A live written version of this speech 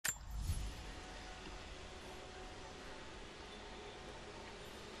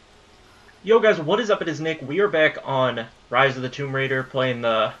Yo guys, what is up? It is Nick. We are back on Rise of the Tomb Raider playing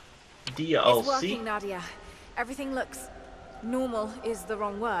the It's DLC. working, Nadia. Everything looks... normal is the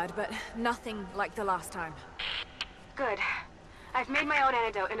wrong word, but nothing like the last time. Good. I've made my own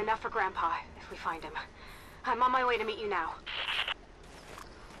antidote and enough for Grandpa, if we find him. I'm on my way to meet you now.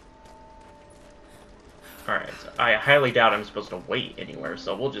 Alright, so I highly doubt I'm supposed to wait anywhere,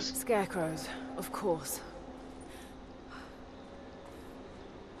 so we'll just... Scarecrows, of course.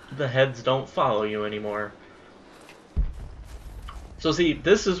 The heads don't follow you anymore. So see,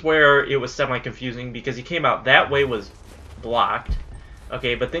 this is where it was semi-confusing, because you came out that way was blocked.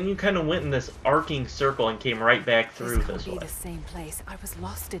 Okay, but then you kind of went in this arcing circle and came right back through this way. This can't be the same place. I was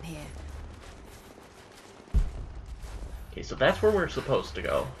lost in here. Okay, so that's where we're supposed to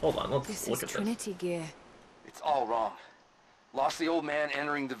go. Hold on, let's This look is at Trinity gear. It's all wrong. Lost the old man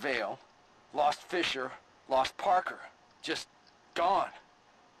entering the Vale. Lost Fisher. Lost Parker. Just gone.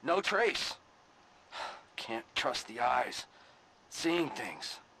 No trace. Can't trust the eyes. Seeing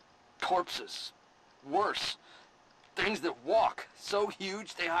things. Corpses. Worse. Things that walk. So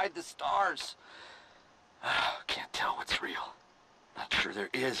huge they hide the stars. Can't tell what's real. Not sure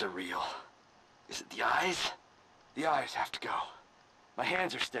there is a real. Is it the eyes? The eyes have to go. My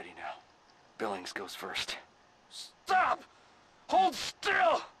hands are steady now. Billings goes first. Stop! Hold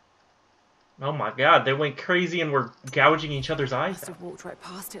still! Oh my god, they went crazy and were gouging each other's eyes Must out. have walked right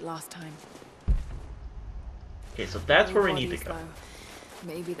past it last time. Okay, so that's where we need to Bodies, go.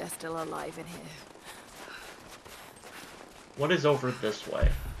 though. Maybe they're still alive in here. What is over this way?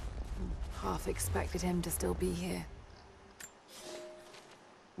 Half expected him to still be here.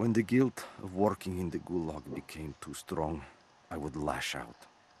 When the guilt of working in the Gulag became too strong, I would lash out.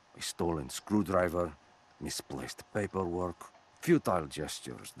 A stolen screwdriver, misplaced paperwork, futile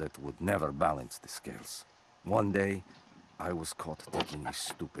gestures that would never balance the scales. One day, I was caught taking a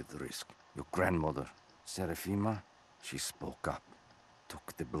stupid risk. Your grandmother, Serafima, she spoke up,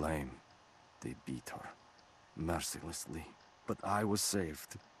 took the blame. They beat her, mercilessly. But I was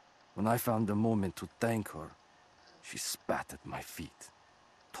saved. When I found a moment to thank her, she spat at my feet,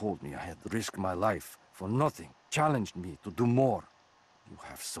 told me I had risked my life for nothing, challenged me to do more. You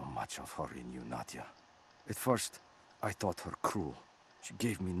have so much of her in you, Nadia. At first, I thought her cruel. She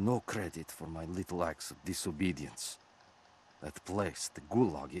gave me no credit for my little acts of disobedience. That place, the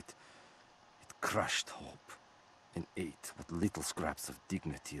Gulag, it crushed hope and ate what little scraps of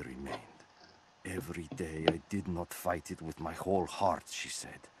dignity remained. Every day I did not fight it with my whole heart, she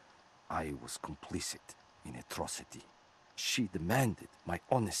said. I was complicit in atrocity. She demanded my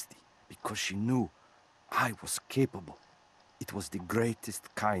honesty because she knew I was capable. It was the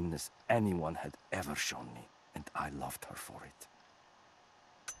greatest kindness anyone had ever shown me, and I loved her for it.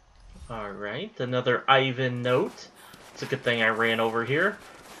 Alright, another Ivan note. It's a good thing I ran over here.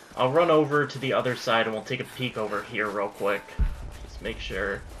 I'll run over to the other side and we'll take a peek over here real quick. Just make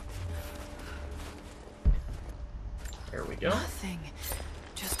sure. There we go. Nothing.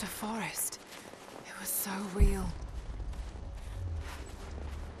 Just a forest. It was so real.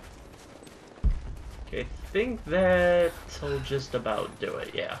 Okay, I think that'll just about do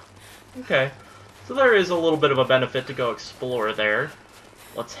it, yeah. Okay, so there is a little bit of a benefit to go explore there.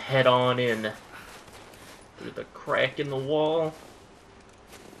 Let's head on in through the crack in the wall.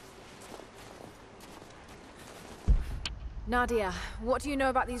 Nadia, what do you know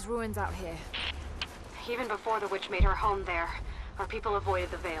about these ruins out here? Even before the witch made her home there, our people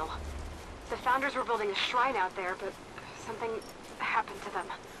avoided the Vale. The founders were building a shrine out there, but something happened to them.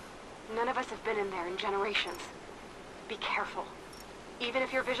 None of us have been in there in generations. Be careful. Even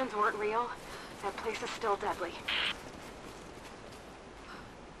if your visions weren't real, that place is still deadly.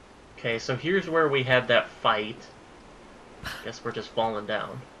 Okay, so here's where we had that fight. Guess we're just falling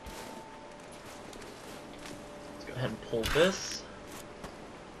down. Let's go ahead and pull this.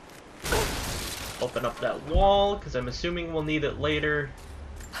 Open up that wall, because I'm assuming we'll need it later.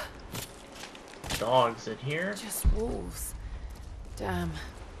 Dogs in here. Just wolves. Damn.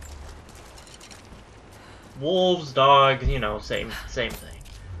 Wolves, dogs, you know, same thing.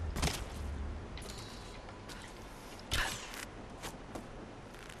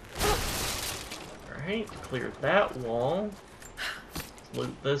 Alright, clear that wall.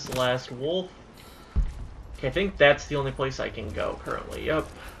 Loot this last wolf. Okay, I think that's the only place I can go currently, yep.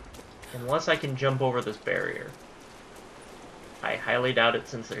 Unless I can jump over this barrier. I highly doubt it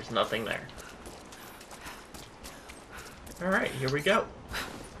since there's nothing there. Alright, here we go.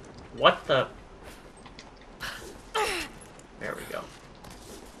 What the... There we go.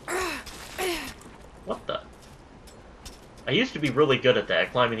 What the... I used to be really good at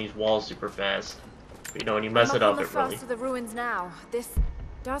that, climbing these walls super fast. But, you know, when you mess it up, it really... I'm up on the fronts of the ruins now. This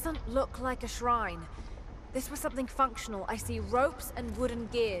Doesn't look like a shrine. This was something functional. I see ropes and wooden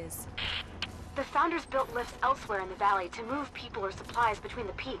gears. The Founders built lifts elsewhere in the valley to move people or supplies between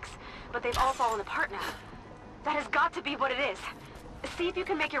the peaks, but they've all fallen apart now. That has got to be what it is. See if you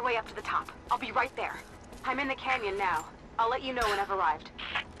can make your way up to the top. I'll be right there. I'm in the canyon now. I'll let you know when I've arrived.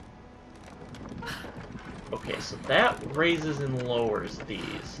 Okay, so that raises and lowers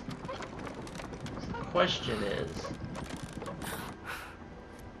these. So the question is...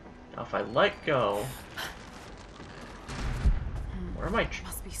 Now if I let go... Where am I...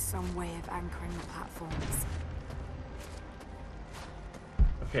 Must be some way of anchoring the platforms.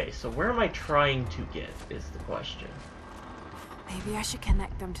 Okay, so where am I trying to get, is the question. Maybe I should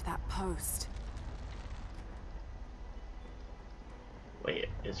connect them to that post. Wait,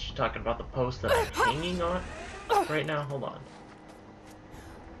 is she talking about the post that I'm hanging on right now? Hold on.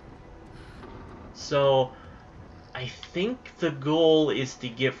 So, I think the goal is to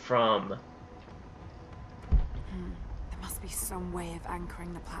get from... There must be some way of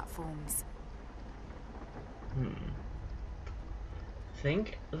anchoring the platforms. I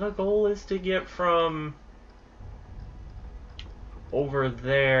think the goal is to get from over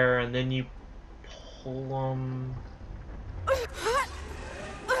there, and then you pull them...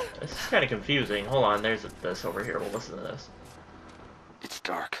 This is kind of confusing. Hold on, there's this over here. We'll listen to this. It's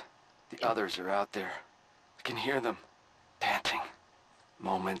dark. The others are out there. I can hear them, panting.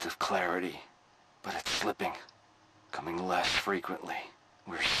 Moment of clarity, but it's slipping, coming less frequently.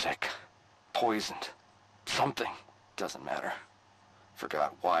 We're sick, poisoned, something. Doesn't matter.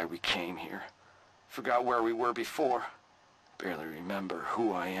 Forgot why we came here. Forgot where we were before. Barely remember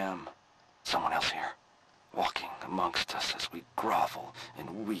who I am. Someone else here, walking amongst us as we grovel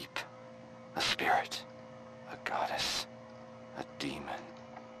and weep. A spirit, a goddess, a demon.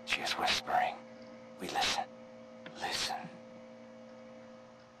 She is whispering. We listen. Listen.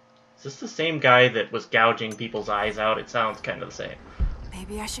 Is this the same guy that was gouging people's eyes out? It sounds kind of the same.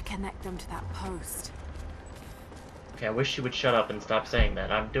 Maybe I should connect them to that post. Okay, I wish she would shut up and stop saying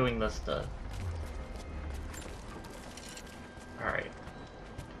that. I'm doing this to... Alright.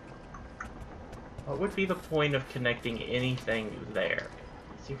 What would be the point of connecting anything there?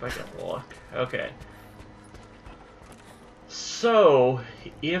 Let's see if I can look. Okay. So,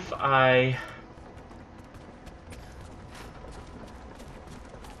 if I...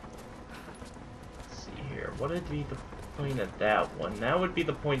 Let's see here. What would be the point of that one? That would be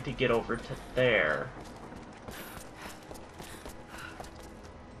the point to get over to there.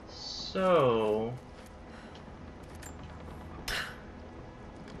 So...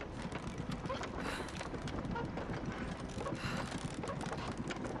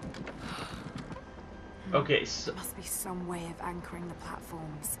 Okay, so... Must be some way of anchoring the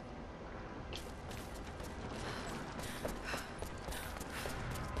platforms.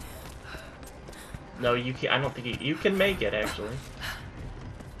 No, you can't. I don't think you can make it, actually.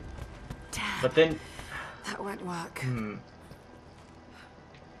 Damn. But then... That won't work.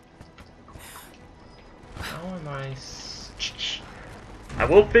 How am I... I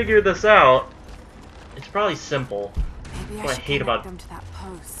will figure this out. It's probably simple. Maybe What I should hate connect about... them to that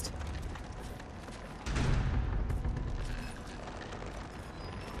post.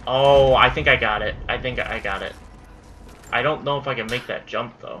 Oh, I think I got it. I think I got it. I don't know if I can make that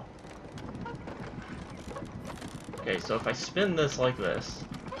jump, though. Okay, so if I spin this like this...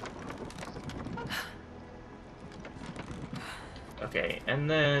 Okay, and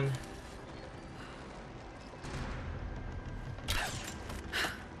then...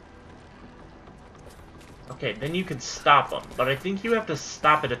 Okay, then you can stop them, but I think you have to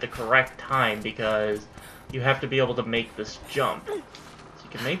stop it at the correct time because you have to be able to make this jump. So you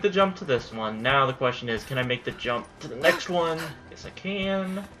can make the jump to this one. Now the question is, can I make the jump to the next one? Yes, I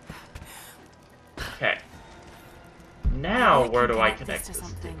can. Okay. Now, where do I connect this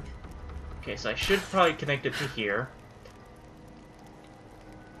to? Okay, so I should probably connect it to here.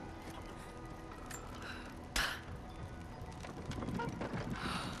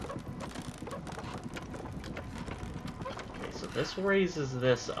 This raises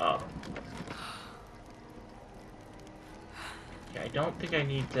this up. Okay, I don't think I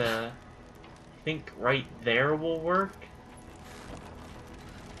need to... I think right there will work.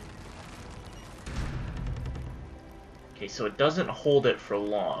 Okay, so it doesn't hold it for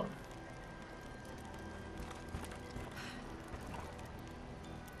long.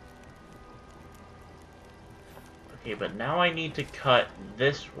 Okay, but now I need to cut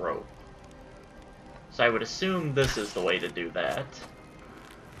this rope. So I would assume this is the way to do that.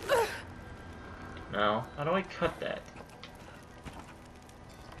 No? How do I cut that?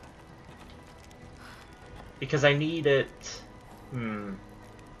 Because I need it...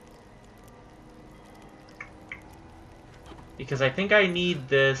 Because I think I need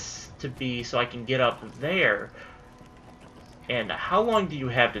this to be so I can get up there. And how long do you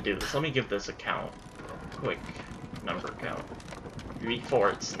have to do this? Let me give this a count. Quick number count. Before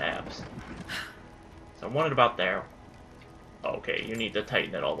it snaps. So I want it about there. Okay, you need to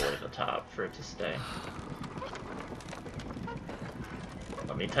tighten it all the way to the top for it to stay.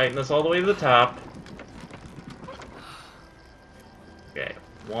 Let me tighten this all the way to the top. Okay,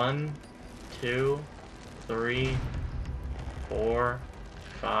 1, 2, 3, 4,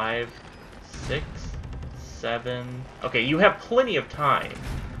 5, 6, 7. Okay, you have plenty of time.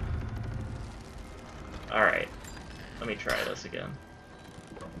 Alright, let me try this again.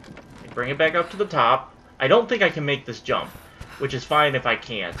 Bring it back up to the top. I don't think I can make this jump, which is fine if I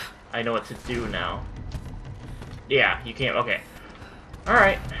can't. I know what to do now. Yeah, you can't. Okay.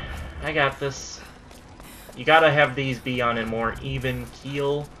 Alright, I got this. You gotta have these be on a more even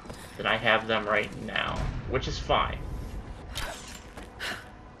keel than I have them right now, which is fine.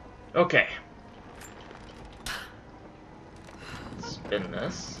 Okay. Spin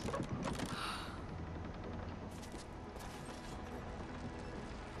this.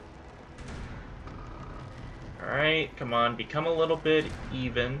 Alright, come on, become a little bit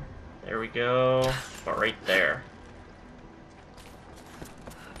even. There we go. About right there.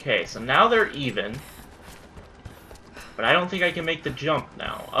 Okay, so now they're even. But I don't think I can make the jump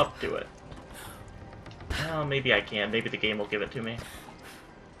now, up to it. Well, maybe I can. Maybe the game will give it to me.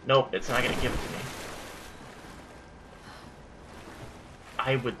 Nope, it's not going to give it to me.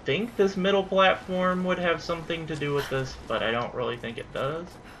 I would think this middle platform would have something to do with this, but I don't really think it does.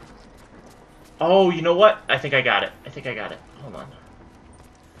 Oh, you know what? I think I got it. I think I got it. Hold on.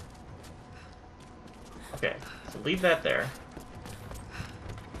 Okay, so leave that there.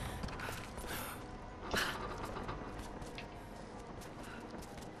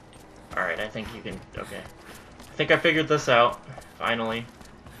 Alright, I think you can... Okay. I think I figured this out. Finally.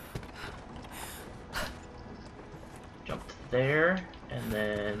 Jump to there, and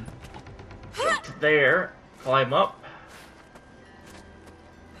then... jump to there. Climb up.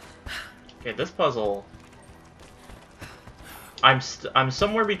 Okay, this puzzle... I'm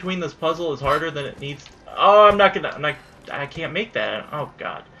somewhere between this puzzle is harder than it needs... Oh, I can't make that. Oh,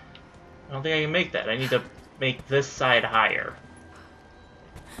 God. I don't think I can make that. I need to make this side higher.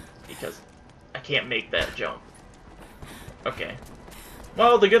 Because I can't make that jump. Okay.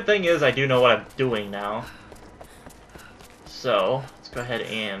 Well, the good thing is I do know what I'm doing now. So, let's go ahead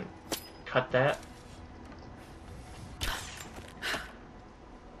and cut that.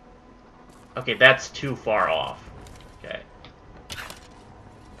 Okay, that's too far off. Okay.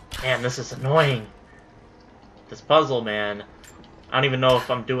 Man, this is annoying. This puzzle, man. I don't even know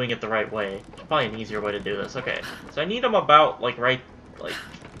if I'm doing it the right way. There's probably an easier way to do this. Okay, so I need them about, like, right, like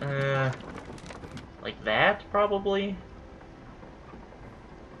that, probably?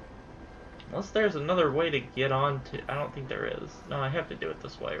 Unless there's another way to get on to... I don't think there is. No, I have to do it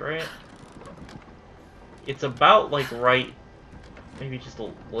this way, right? It's about, like, right... Maybe just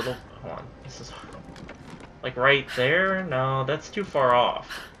a little... Hold on. This is... Like, right there? No, that's too far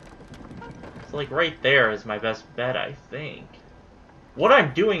off. So, like, right there is my best bet, I think. What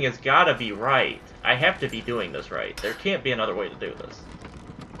I'm doing has gotta be right. I have to be doing this right. There can't be another way to do this.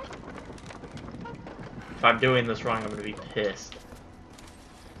 If I'm doing this wrong, I'm gonna be pissed.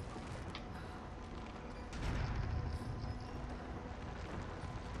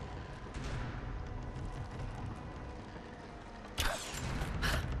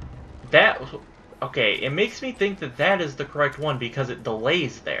 That... Okay, it makes me think that that is the correct one because it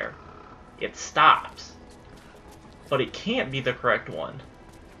delays there. It stops. But it can't be the correct one.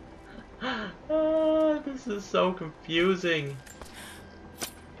 This is so confusing.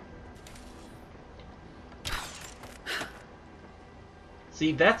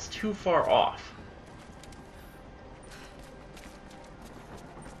 See, that's too far off.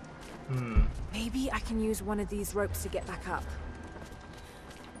 Maybe I can use one of these ropes to get back up.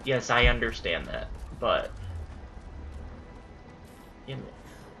 Yes, I understand that, but...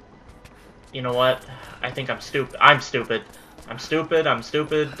 You know what? I think I'm stupid. I'm stupid. I'm stupid. I'm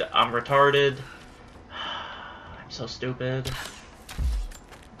stupid. I'm retarded. I'm so stupid.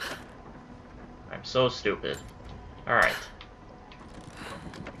 I'm so stupid. Alright.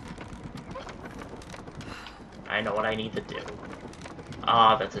 I know what I need to do.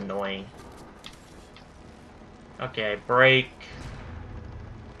 Ah, that's annoying. Okay, break.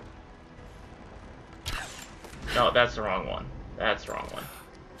 No, that's the wrong one. That's the wrong one.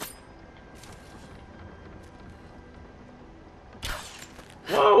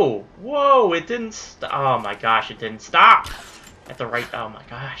 Whoa! Whoa! It didn't oh my gosh, it didn't stop! At the right... Oh my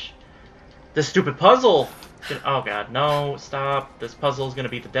gosh. This stupid puzzle! Oh god, no, stop. This puzzle is gonna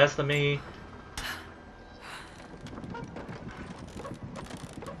be the death of me.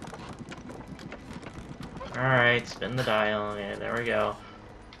 Alright, spin the dial. Yeah, there we go.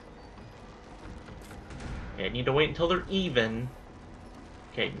 Okay, I need to wait until they're even.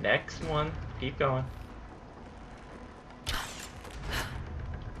 Okay, next one. Keep going.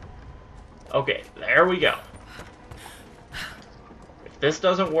 Okay, there we go. If this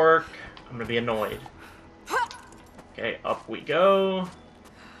doesn't work, I'm gonna be annoyed. Okay, up we go.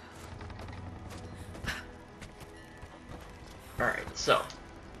 Alright, so.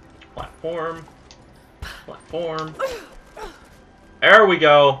 Platform. Platform. There we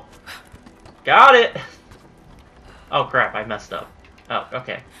go. Got it! Oh crap, I messed up. Oh,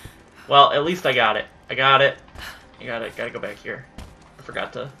 okay. Well, at least I got it. I got it. I got it. Gotta go back here. I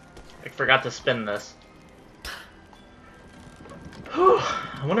forgot to spin this. Whew.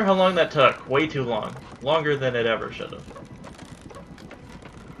 I wonder how long that took. Way too long. Longer than it ever should have.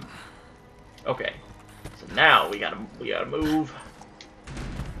 Okay. So now we gotta move.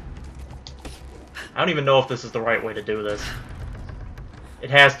 I don't even know if this is the right way to do this. It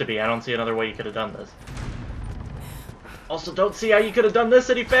has to be. I don't see another way you could have done this. Also, don't see how you could have done this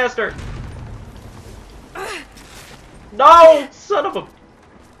any faster. No! Son of a...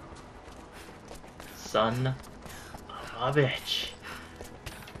 Son of a bitch.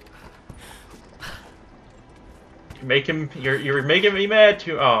 You're making me mad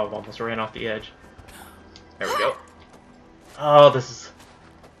too. Oh, I almost ran off the edge. There we go. Oh, this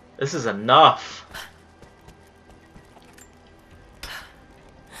is enough.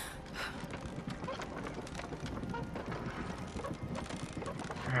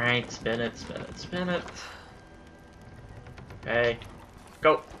 Alright, spin it, spin it, spin it. Okay.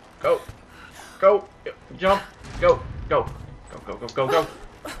 Go, go, go, jump, go, go, go, go, go, go, go.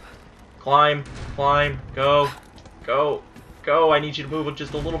 Climb, climb, go, go, go. I need you to move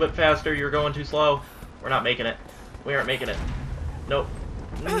just a little bit faster. You're going too slow. We're not making it. We aren't making it. Nope.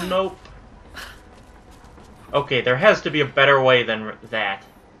 Nope. Okay, there has to be a better way than that.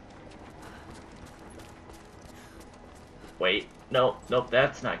 Wait. Nope, nope,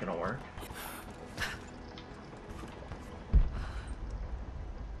 that's not gonna work.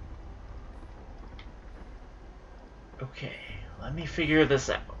 Okay, let me figure this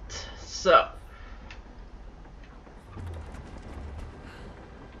out. So.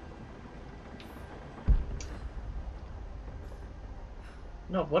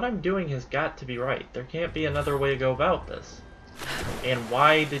 No, what I'm doing has got to be right. There can't be another way to go about this. And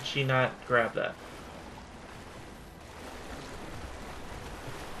why did she not grab that?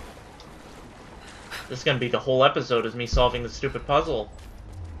 This is gonna be the whole episode is me solving the stupid puzzle.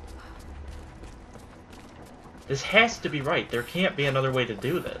 This has to be right. There can't be another way to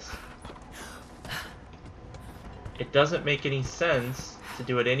do this. It doesn't make any sense to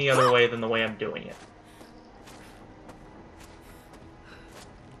do it any other way than the way I'm doing it.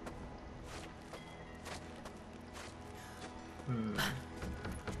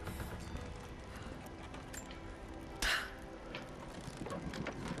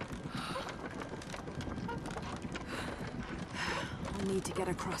 I'll need to get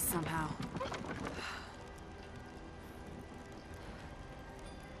across somehow.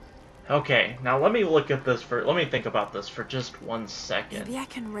 Okay, now let me look at this let me think about this for just 1 second. Maybe I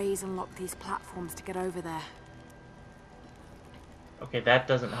can raise and lock these platforms to get over there. Okay, that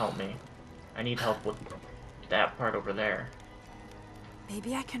doesn't help me. I need help with that part over there.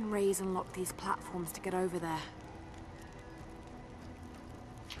 Maybe I can raise and lock these platforms to get over there.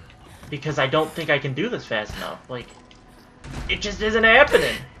 Because I don't think I can do this fast enough. Like, it just isn't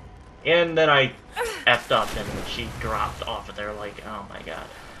happening. And then I effed up and she dropped off of there like, oh my god.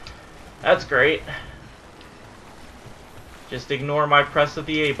 That's great. Just ignore my press of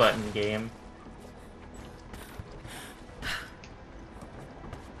the A button, game.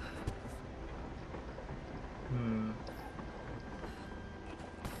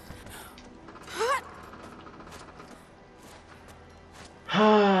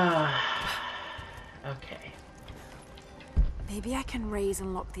 Okay. Maybe I can raise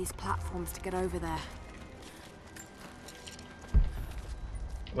and lock these platforms to get over there.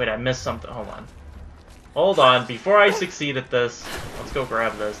 Wait, I missed something. Hold on. Hold on. Before I succeed at this, let's go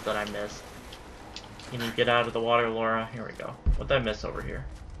grab this that I missed. Can you get out of the water, Laura? Here we go. What did I miss over here?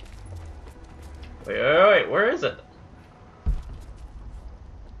 Wait. Where is it?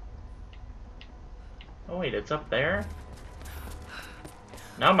 Oh, wait. It's up there?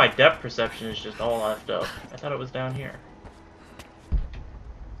 Now my depth perception is just all left up. I thought it was down here.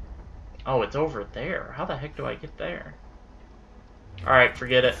 Oh, it's over there. How the heck do I get there? Alright,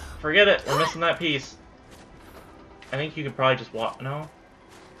 forget it. Forget it. We're missing that piece. I think you could probably just walk. No?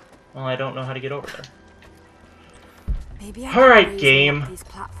 Well, I don't know how to get over there. Maybe I Alright, can raise game. and lock these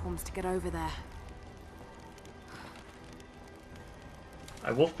platforms to get over there.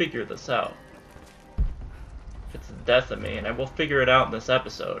 I will figure this out. If it's the death of me, and I will figure it out in this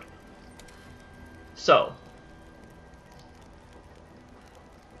episode. So.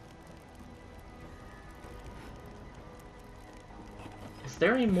 Is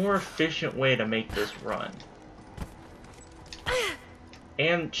there a more efficient way to make this run?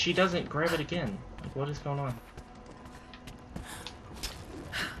 And she doesn't grab it again. Like, what is going on?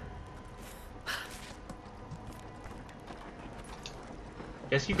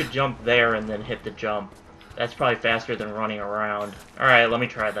 Guess you could jump there and then hit the jump. That's probably faster than running around. Alright, let me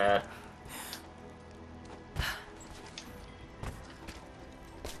try that.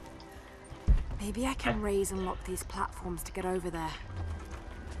 Maybe I can raise and lock these platforms to get over there.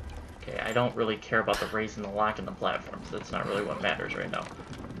 Okay, I don't really care about the raising the lock and the platforms. That's not really what matters right now.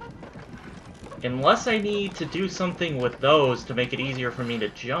 Unless I need to do something with those to make it easier for me to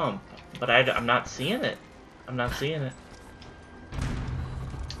jump. But I'm not seeing it. I'm not seeing it.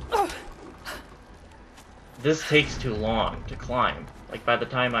 This takes too long to climb. Like, by the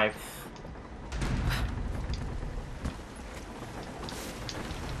time I've...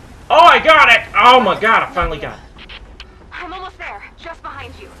 Oh, I got it! Oh my god, I finally got it. I'm almost there, just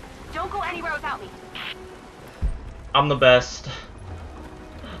behind you. Don't go anywhere without me. I'm the best.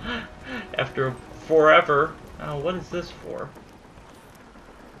 After forever. Oh, what is this for?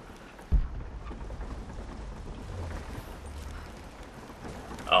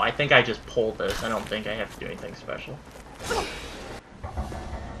 Oh, I think I just pulled this. I don't think I have to do anything special.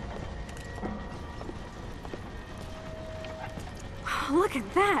 Look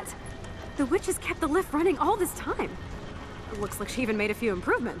at that! The witch has kept the lift running all this time. It looks like she even made a few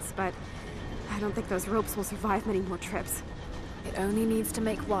improvements, but I don't think those ropes will survive many more trips. It only needs to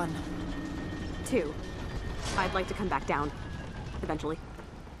make one. 2. I'd like to come back down. Eventually.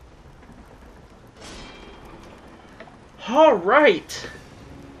 Alright!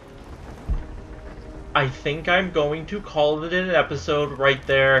 I think I'm going to call it an episode right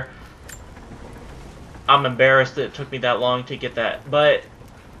there. I'm embarrassed that it took me that long to get that, but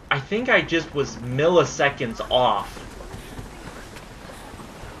I think I just was milliseconds off.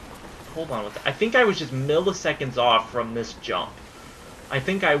 Hold on with that. I think I was just milliseconds off from this jump. I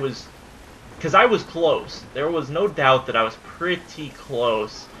think I was... Because I was close. There was no doubt that I was pretty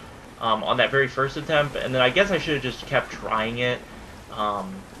close on that very first attempt, and then I guess I should have just kept trying it.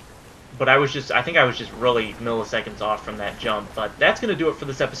 But I think I was just really milliseconds off from that jump. But that's going to do it for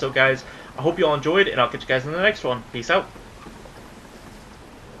this episode, guys. I hope you all enjoyed, and I'll catch you guys in the next one. Peace out.